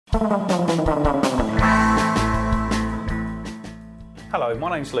Hello,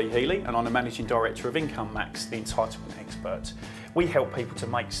 my name's Lee Healy and I'm the Managing Director of Income Max, the entitlement expert. We help people to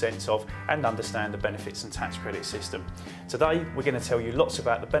make sense of and understand the benefits and tax credit system. Today we're going to tell you lots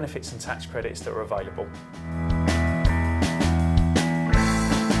about the benefits and tax credits that are available.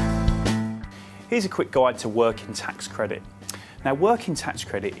 Here's a quick guide to working tax credit. Now, working tax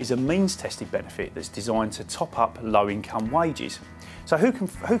credit is a means-tested benefit that's designed to top up low-income wages. So who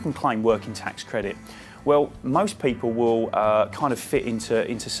can claim working tax credit? Well, most people will kind of fit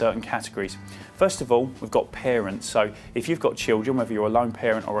into certain categories. First of all, we've got parents. So if you've got children, whether you're a lone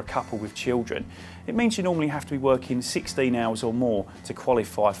parent or a couple with children, it means you normally have to be working 16 hours or more to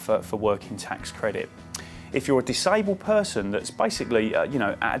qualify for working tax credit. If you're a disabled person that's basically at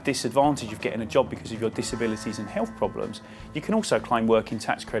a disadvantage of getting a job because of your disabilities and health problems, you can also claim working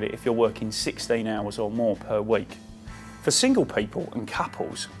tax credit if you're working 16 hours or more per week. For single people and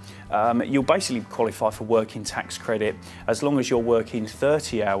couples, you'll basically qualify for working tax credit as long as you're working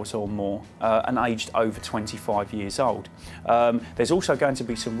 30 hours or more and aged over 25 years old. There's also going to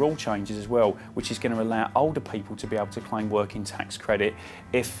be some rule changes as well, which is going to allow older people to be able to claim working tax credit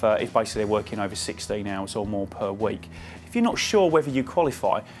if basically they're working over 16 hours or more per week. If you're not sure whether you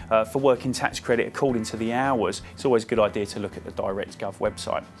qualify for working tax credit according to the hours, it's always a good idea to look at the Direct.gov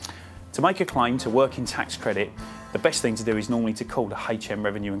website. To make a claim to working tax credit, the best thing to do is normally to call the HM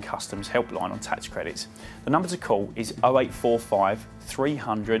Revenue and Customs helpline on tax credits. The number to call is 0845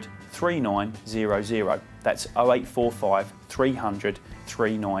 300 3900. That's 0845 300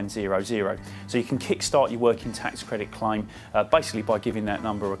 3900. So you can kickstart your working tax credit claim basically by giving that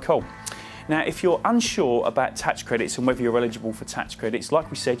number a call. Now, if you're unsure about tax credits and whether you're eligible for tax credits,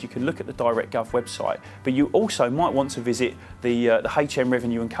 like we said, you can look at the Direct.gov website, but you also might want to visit the HM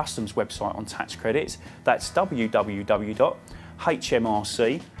Revenue and Customs website on tax credits. That's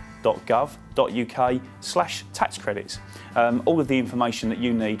www.hmrc.gov.uk/tax credits. All of the information that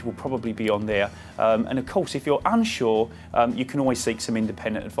you need will probably be on there. And of course, if you're unsure, you can always seek some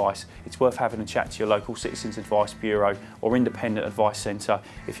independent advice. It's worth having a chat to your local Citizens Advice Bureau or Independent Advice Centre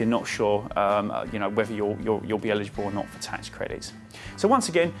if you're not sure whether you'll be eligible or not for tax credits. So once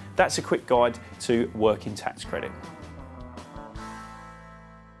again, that's a quick guide to working tax credit.